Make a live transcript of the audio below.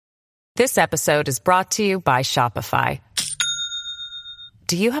This episode is brought to you by Shopify.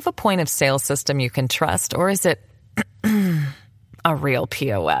 Do you have a point of sale system you can trust, or is it a real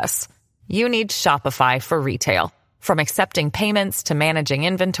POS? You need Shopify for retail. From accepting payments to managing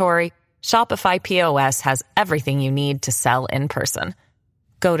inventory, Shopify POS has everything you need to sell in person.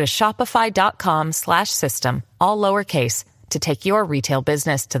 Go to shopify.com/system, all lowercase, to take your retail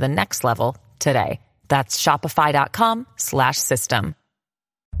business to the next level today. That's shopify.com/system.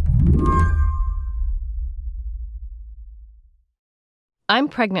 I'm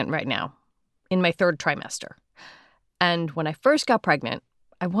pregnant right now, in my third trimester. And when I first got pregnant,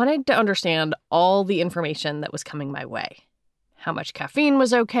 I wanted to understand all the information that was coming my way. How much caffeine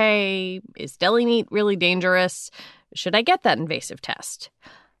was okay? Is deli meat really dangerous? Should I get that invasive test?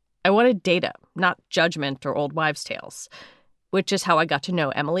 I wanted data, not judgment or old wives' tales, which is how I got to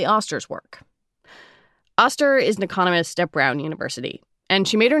know Emily Oster's work. Oster is an economist at Brown University, and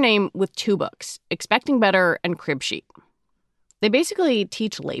she made her name with two books, Expecting Better and Crib Sheet. They basically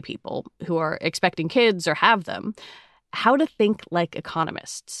teach laypeople who are expecting kids or have them how to think like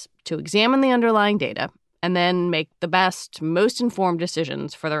economists, to examine the underlying data and then make the best, most informed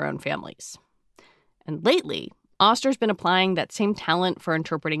decisions for their own families. And lately, Oster's been applying that same talent for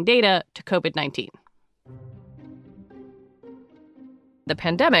interpreting data to COVID-19. The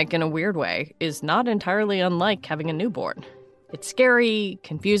pandemic, in a weird way, is not entirely unlike having a newborn. It's scary,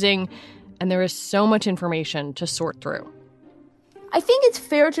 confusing, and there is so much information to sort through. I think it's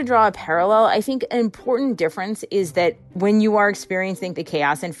fair to draw a parallel. I think an important difference is that when you are experiencing the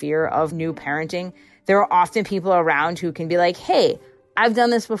chaos and fear of new parenting, there are often people around who can be like, hey, I've done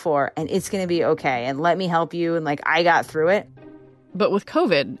this before and it's going to be okay. And let me help you. And I got through it. But with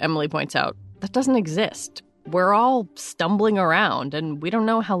COVID, Emily points out, that doesn't exist. We're all stumbling around and we don't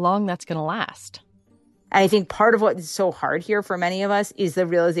know how long that's going to last. And I think part of what is so hard here for many of us is the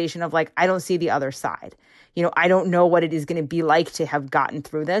realization of I don't see the other side. I don't know what it is going to be like to have gotten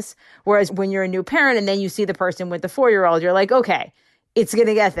through this. Whereas when you're a new parent and then you see the person with the 4-year-old, you're like, okay, it's going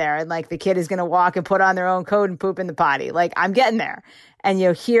to get there. And the kid is going to walk and put on their own coat and poop in the potty. I'm getting there. And,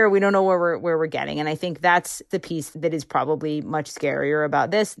 here we don't know where we're getting. And I think that's the piece that is probably much scarier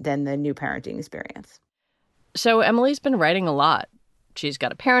about this than the new parenting experience. So Emily's been writing a lot. She's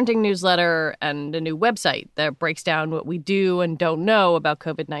got a parenting newsletter and a new website that breaks down what we do and don't know about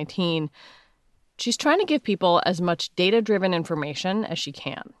COVID-19. She's trying to give people as much data-driven information as she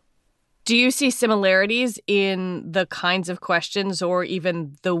can. Do you see similarities in the kinds of questions or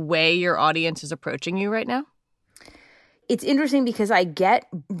even the way your audience is approaching you right now? It's interesting because I get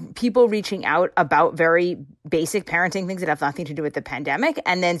people reaching out about very basic parenting things that have nothing to do with the pandemic,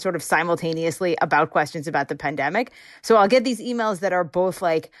 and then sort of simultaneously about questions about the pandemic. So I'll get these emails that are both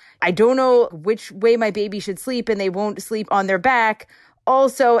I don't know which way my baby should sleep and they won't sleep on their back.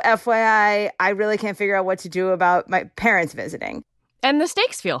 Also, FYI, I really can't figure out what to do about my parents visiting. And the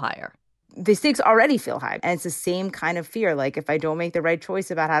stakes feel higher. The stakes already feel high. And it's the same kind of fear. If I don't make the right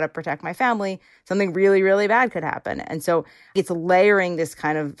choice about how to protect my family, something really, really bad could happen. And so it's layering this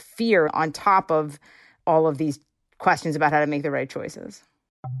kind of fear on top of all of these questions about how to make the right choices.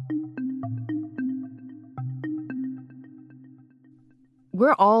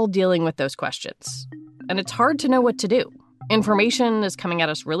 We're all dealing with those questions. And it's hard to know what to do. Information is coming at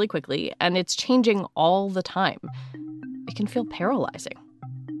us really quickly, and it's changing all the time. It can feel paralyzing.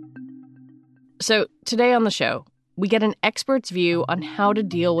 So today on the show, we get an expert's view on how to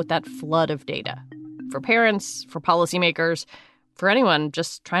deal with that flood of data. For parents, for policymakers, for anyone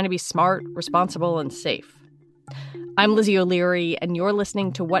just trying to be smart, responsible, and safe. I'm Lizzie O'Leary, and you're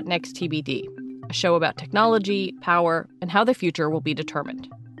listening to What Next TBD, a show about technology, power, and how the future will be determined.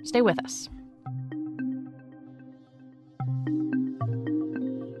 Stay with us.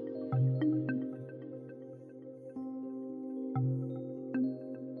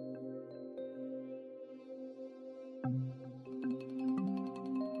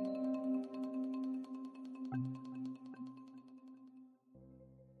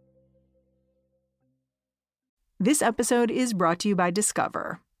 This episode is brought to you by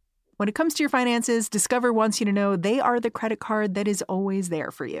Discover. When it comes to your finances, Discover wants you to know they are the credit card that is always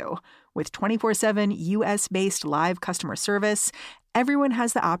there for you. With 24/7 U.S.-based live customer service, everyone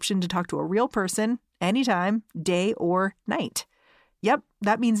has the option to talk to a real person anytime, day or night. Yep,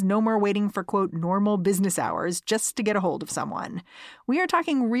 that means no more waiting for, quote, normal business hours just to get a hold of someone. We are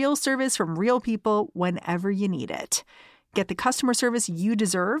talking real service from real people whenever you need it. Get the customer service you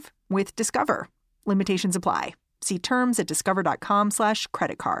deserve with Discover. Limitations apply. See terms at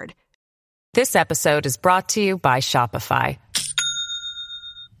discover.com/creditcard. This episode is brought to you by Shopify.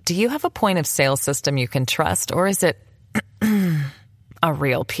 Do you have a point of sale system you can trust, or is it a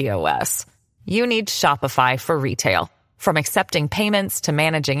real POS. You need Shopify for retail. From accepting payments to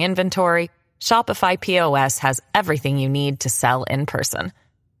managing inventory, Shopify POS has everything you need to sell in person.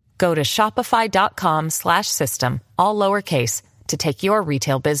 Go to shopify.com/system, all lowercase, to take your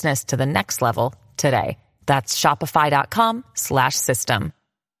retail business to the next level today. That's shopify.com/system.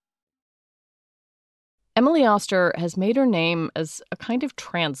 Emily Oster has made her name as a kind of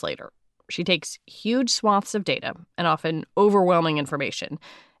translator. She takes huge swaths of data and often overwhelming information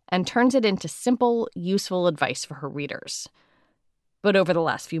and turns it into simple, useful advice for her readers. But over the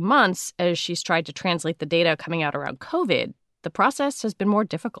last few months, as she's tried to translate the data coming out around COVID, the process has been more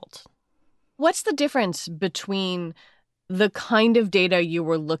difficult. What's the difference between the kind of data you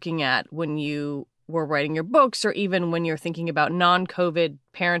were looking at when you were writing your books, or even when you're thinking about non-COVID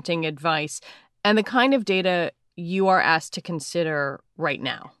parenting advice, and the kind of data you are asked to consider right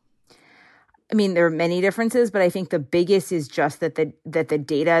now? I mean, there are many differences, but I think the biggest is just that the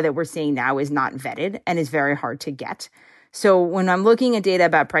data that we're seeing now is not vetted and is very hard to get. So when I'm looking at data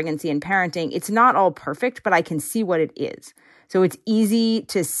about pregnancy and parenting, it's not all perfect, but I can see what it is. So it's easy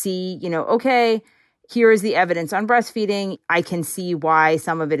to see, okay, here is the evidence on breastfeeding. I can see why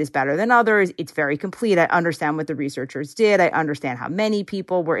some of it is better than others. It's very complete. I understand what the researchers did. I understand how many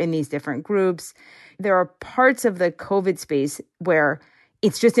people were in these different groups. There are parts of the COVID space where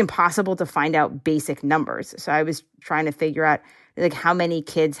it's just impossible to find out basic numbers. So I was trying to figure out like how many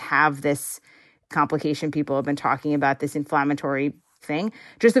kids have this complication. People have been talking about this inflammatory thing.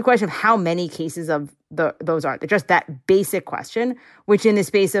 Just the question of how many cases of those are. Just that basic question, which in the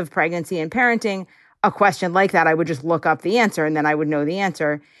space of pregnancy and parenting, a question like that, I would just look up the answer and then I would know the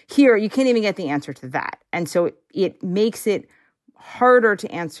answer. Here, you can't even get the answer to that. And so it makes it harder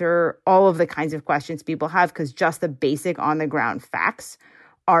to answer all of the kinds of questions people have because just the basic on-the-ground facts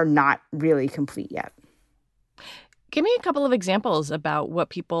are not really complete yet. Give me a couple of examples about what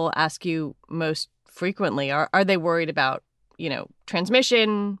people ask you most frequently. Are they worried about,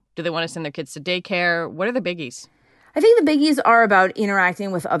 transmission? Do they want to send their kids to daycare? What are the biggies? I think the biggies are about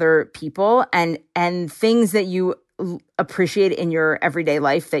interacting with other people and things that you appreciate in your everyday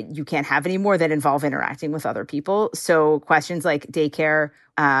life that you can't have anymore that involve interacting with other people. So questions like daycare,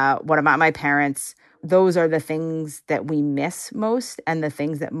 what about my parents? Those are the things that we miss most and the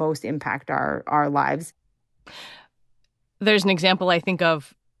things that most impact our lives. There's an example I think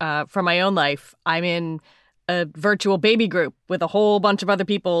of from my own life. I'm in a virtual baby group with a whole bunch of other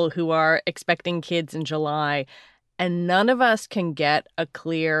people who are expecting kids in July. And none of us can get a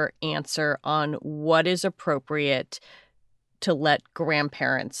clear answer on what is appropriate to let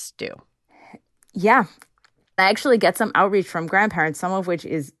grandparents do. Yeah. I actually get some outreach from grandparents, some of which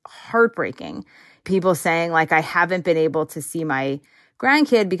is heartbreaking. People saying, like, I haven't been able to see my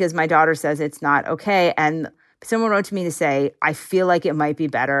grandkid because my daughter says it's not okay. And someone wrote to me to say, I feel like it might be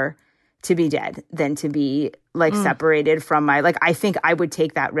better to be dead than to be, separated from I think I would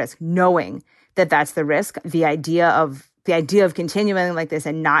take that risk knowing that that's the risk. The idea of continuing like this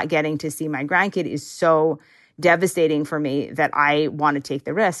and not getting to see my grandkid is so devastating for me that I want to take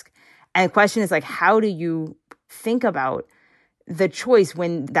the risk. And the question is how do you think about the choice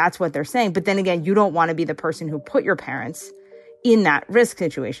when that's what they're saying? But then again, you don't want to be the person who put your parents in that risk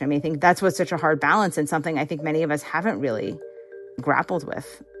situation. I mean, I think that's what's such a hard balance and something I think many of us haven't really grappled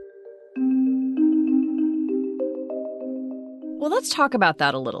with. Well, let's talk about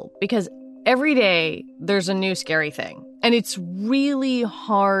that a little, because every day there's a new scary thing, and it's really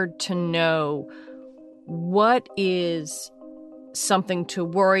hard to know what is something to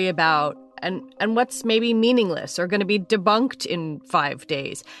worry about and what's maybe meaningless or going to be debunked in 5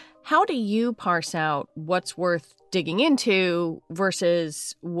 days. How do you parse out what's worth digging into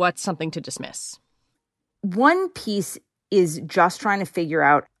versus what's something to dismiss? One piece is just trying to figure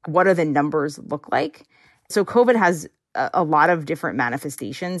out what do the numbers look like. So COVID has a lot of different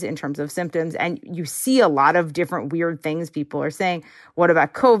manifestations in terms of symptoms, and you see a lot of different weird things people are saying. What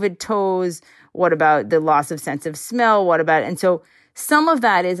about COVID toes? What about the loss of sense of smell? And so some of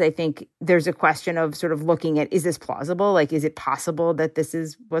that is, I think there's a question of sort of looking at, is this plausible? Is it possible that this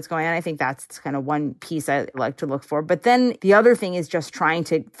is what's going on? I think that's kind of one piece I like to look for. But then the other thing is just trying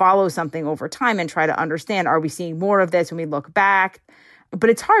to follow something over time and try to understand, are we seeing more of this when we look back? But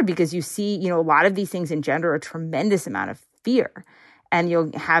it's hard because you see, a lot of these things engender a tremendous amount of fear. And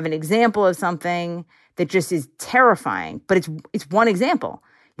you'll have an example of something that just is terrifying, but it's one example,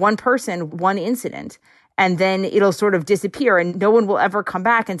 one person, one incident. And then it'll sort of disappear and no one will ever come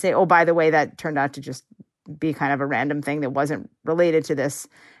back and say, oh, by the way, that turned out to just be kind of a random thing that wasn't related to this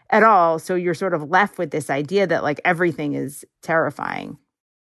at all. So you're sort of left with this idea that everything is terrifying.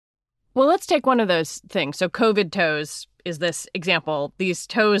 Well, let's take one of those things. So COVID toes is this example, these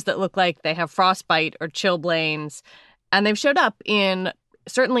toes that look like they have frostbite or chilblains, and they've showed up in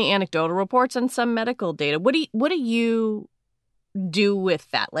certainly anecdotal reports and some medical data. What do you do with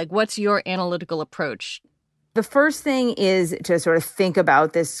that? Like, what's your analytical approach? The first thing is to sort of think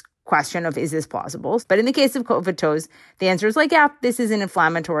about this question of, is this plausible? But in the case of COVID toes, the answer is like, yeah, this is an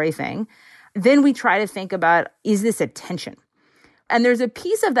inflammatory thing. Then we try to think about, is this a tension? And there's a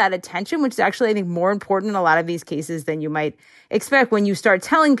piece of that attention, which is actually, I think, more important in a lot of these cases than you might expect. When you start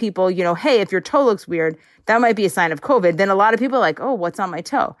telling people, hey, if your toe looks weird, that might be a sign of COVID. Then a lot of people are like, oh, what's on my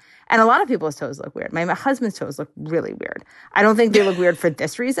toe? And a lot of people's toes look weird. My husband's toes look really weird. I don't think they look weird for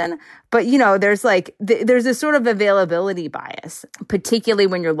this reason. But, there's there's a sort of availability bias, particularly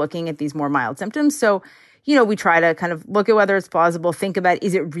when you're looking at these more mild symptoms. So, we try to kind of look at whether it's plausible, think about,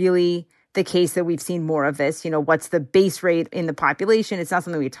 is it really the case that we've seen more of this? What's the base rate in the population? It's not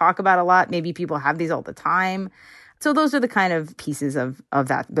something we talk about a lot. Maybe people have these all the time. So those are the kind of pieces of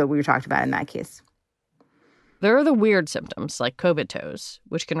that we were talked about in that case. There are the weird symptoms like COVID toes,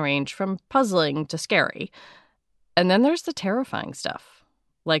 which can range from puzzling to scary. And then there's the terrifying stuff,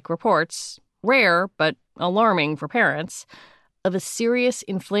 like reports, rare but alarming for parents, of a serious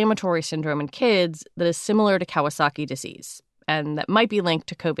inflammatory syndrome in kids that is similar to Kawasaki disease and that might be linked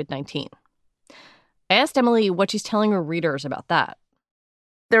to COVID-19. I asked Emily what she's telling her readers about that.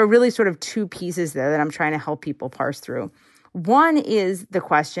 There are really sort of two pieces there that I'm trying to help people parse through. One is the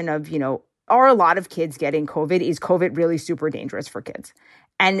question of, are a lot of kids getting COVID? Is COVID really super dangerous for kids?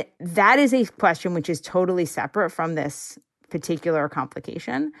 And that is a question which is totally separate from this particular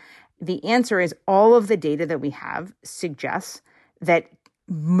complication. The answer is all of the data that we have suggests that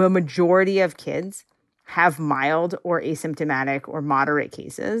the majority of kids have mild or asymptomatic or moderate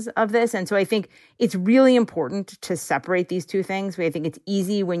cases of this. And so I think it's really important to separate these two things. I think it's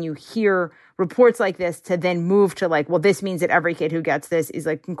easy when you hear reports like this to then move to well, this means that every kid who gets this is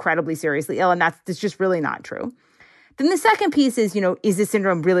incredibly seriously ill. And that's just really not true. Then the second piece is, is this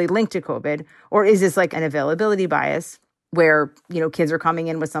syndrome really linked to COVID? Or is this an availability bias where, kids are coming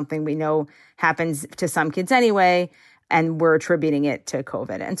in with something we know happens to some kids anyway, and we're attributing it to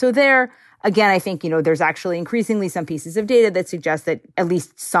COVID? And so there, again, I think, there's actually increasingly some pieces of data that suggest that at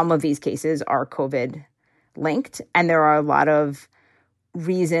least some of these cases are COVID linked. And there are a lot of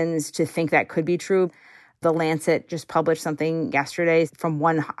reasons to think that could be true. The Lancet just published something yesterday from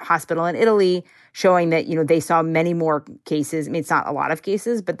one hospital in Italy showing that, they saw many more cases. I mean, it's not a lot of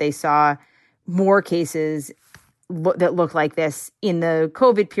cases, but they saw more cases that look like this in the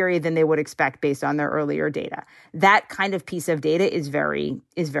COVID period than they would expect based on their earlier data. That kind of piece of data is very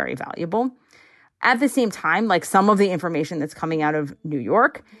valuable. At the same time, some of the information that's coming out of New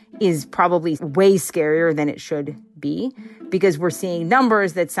York is probably way scarier than it should be, because we're seeing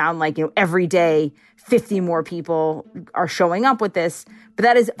numbers that sound like, every day 50 more people are showing up with this. But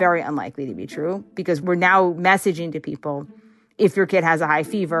that is very unlikely to be true, because we're now messaging to people, if your kid has a high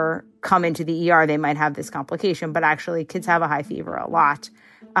fever, come into the ER, they might have this complication. But actually, kids have a high fever a lot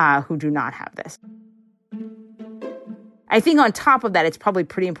who do not have this. I think on top of that, it's probably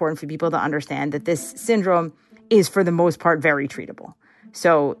pretty important for people to understand that this syndrome is, for the most part, very treatable.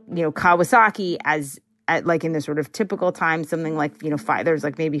 So, Kawasaki, in the sort of typical time, something like, there's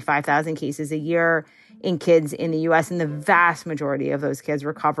maybe 5,000 cases a year in kids in the U.S., and the vast majority of those kids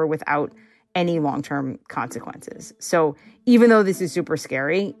recover without any long-term consequences. So even though this is super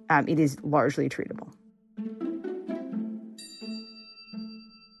scary, it is largely treatable.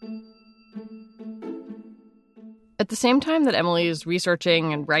 At the same time that Emily is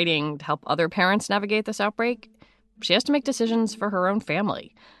researching and writing to help other parents navigate this outbreak, she has to make decisions for her own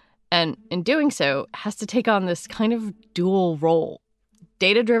family. And in doing so, has to take on this kind of dual role: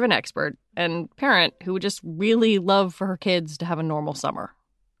 data-driven expert and parent who would just really love for her kids to have a normal summer.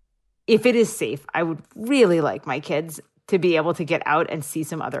 If it is safe, I would really like my kids to be able to get out and see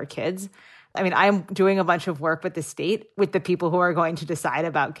some other kids. I mean, I'm doing a bunch of work with the state, with the people who are going to decide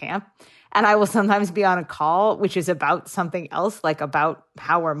about camp. And I will sometimes be on a call, which is about something else, about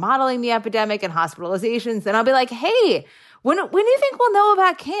how we're modeling the epidemic and hospitalizations. And I'll be like, hey, when do you think we'll know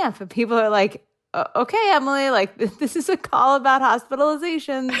about camp? And people are like, okay, Emily, this is a call about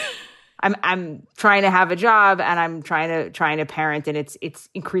hospitalizations. I'm trying to have a job, and I'm trying to parent, and it's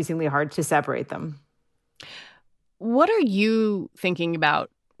increasingly hard to separate them. What are you thinking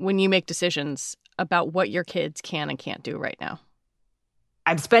about when you make decisions about what your kids can and can't do right now?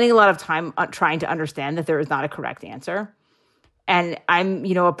 I'm spending a lot of time trying to understand that there is not a correct answer. And I'm,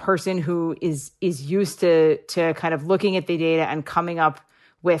 a person who is used to kind of looking at the data and coming up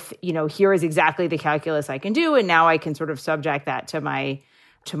with, here is exactly the calculus I can do. And now I can sort of subject that to my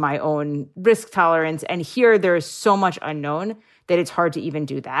to my own risk tolerance. And here there is so much unknown that it's hard to even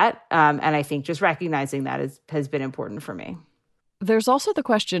do that. And I think just recognizing that has been important for me. There's also the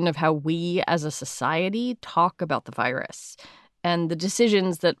question of how we as a society talk about the virus and the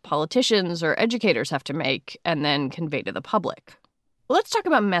decisions that politicians or educators have to make and then convey to the public. Let's talk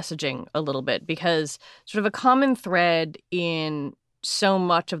about messaging a little bit, because sort of a common thread in so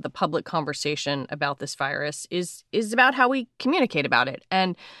much of the public conversation about this virus is about how we communicate about it.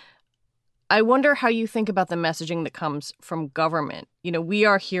 And I wonder how you think about the messaging that comes from government. You know, we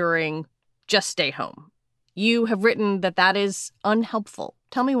are hearing just stay home. You have written that is unhelpful.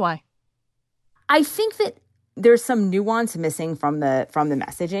 Tell me why. I think that there's some nuance missing from the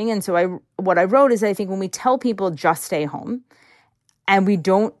messaging. And so what I wrote is I think when we tell people just stay home and we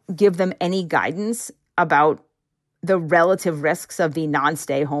don't give them any guidance about the relative risks of the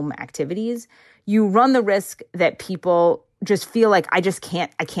non-stay home activities, you run the risk that people just feel like I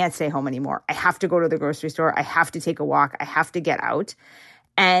can't stay home anymore. I have to go to the grocery store. I have to take a walk. I have to get out.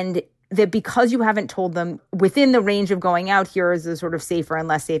 And that because you haven't told them within the range of going out, here is the sort of safer and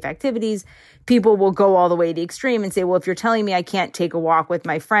less safe activities, people will go all the way to the extreme and say, well, if you're telling me I can't take a walk with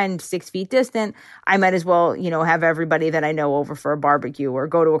my friend 6 feet distant, I might as well, have everybody that I know over for a barbecue or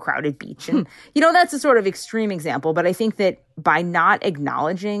go to a crowded beach. And, that's a sort of extreme example. But I think that by not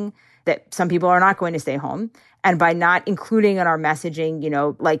acknowledging that some people are not going to stay home, and by not including in our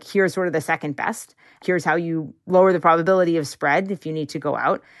messaging, like here's sort of the second best, here's how you lower the probability of spread if you need to go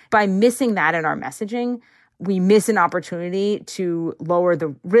out. By missing that in our messaging, we miss an opportunity to lower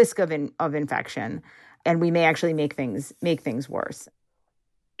the risk of infection, and we may actually make things worse.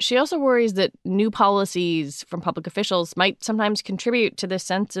 She also worries that new policies from public officials might sometimes contribute to this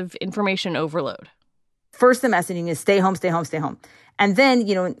sense of information overload. First, the messaging is stay home, stay home, stay home. And then,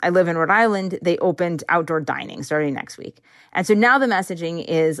 I live in Rhode Island, they opened outdoor dining starting next week. And so now the messaging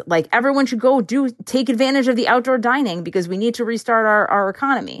is like, everyone should take advantage of the outdoor dining because we need to restart our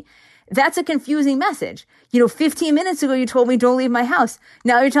economy. That's a confusing message. 15 minutes ago, you told me don't leave my house.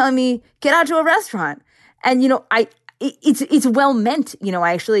 Now you're telling me get out to a restaurant. And, it's well meant.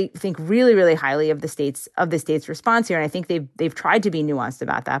 I actually think really, really highly of the state's response here. And I think they've tried to be nuanced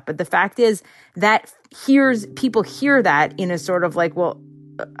about that. But the fact is that people hear that in a sort of like, well,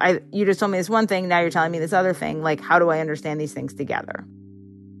 you just told me this one thing. Now you're telling me this other thing. Like, how do I understand these things together?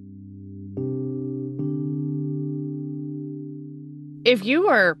 If you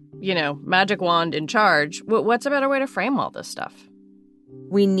were, magic wand in charge, what's a better way to frame all this stuff?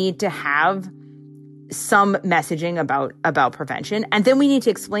 We need to have some messaging about prevention. And then we need to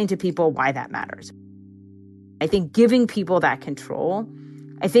explain to people why that matters. I think giving people that control,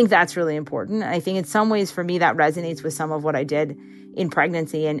 I think that's really important. I think in some ways for me that resonates with some of what I did in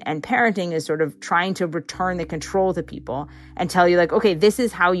pregnancy and parenting, is sort of trying to return the control to people and tell you like, okay, this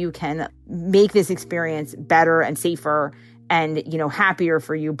is how you can make this experience better and safer and, happier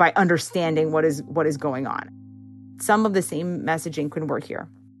for you by understanding what is going on. Some of the same messaging can work here.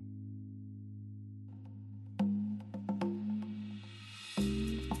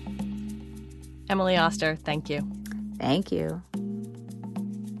 Emily Oster, thank you. Thank you.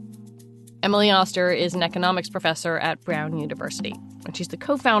 Emily Oster is an economics professor at Brown University, and she's the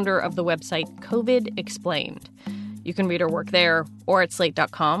co-founder of the website COVID Explained. You can read her work there or at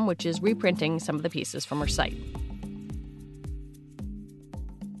slate.com, which is reprinting some of the pieces from her site.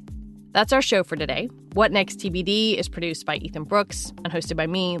 That's our show for today. What Next TBD is produced by Ethan Brooks and hosted by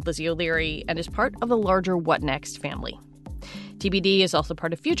me, Lizzie O'Leary, and is part of the larger What Next family. TBD is also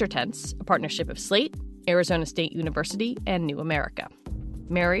part of Future Tense, a partnership of Slate, Arizona State University, and New America.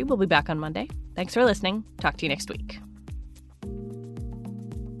 Mary will be back on Monday. Thanks for listening. Talk to you next week.